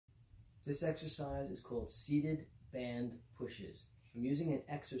This exercise is called seated band pushes. I'm using an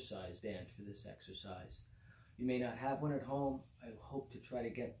exercise band for this exercise. You may not have one at home. I hope to try to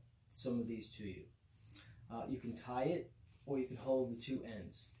get some of these to you. You can tie it or you can hold the two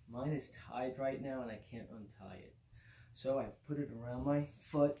ends. Mine is tied right now and I can't untie it. So I put it around my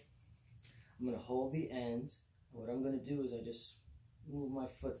foot. I'm going to hold the ends. What I'm going to do is I just move my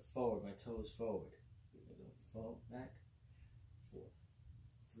foot forward, my toes forward. Go back, 4,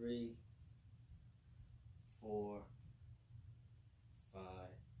 3, 4, 5,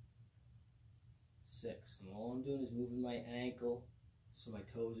 6. And all I'm doing is moving my ankle so my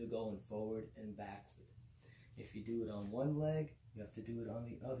toes are going forward and backward. If you do it on one leg, you have to do it on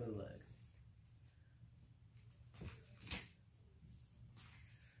the other leg.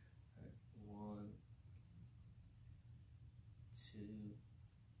 Right, 1, 2,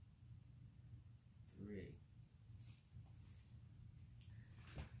 3.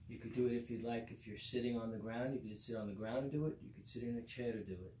 You could do it if you'd like. If you're sitting on the ground, you could sit on the ground and do it. You could sit in a chair to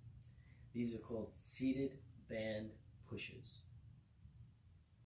do it. These are called seated band pushes.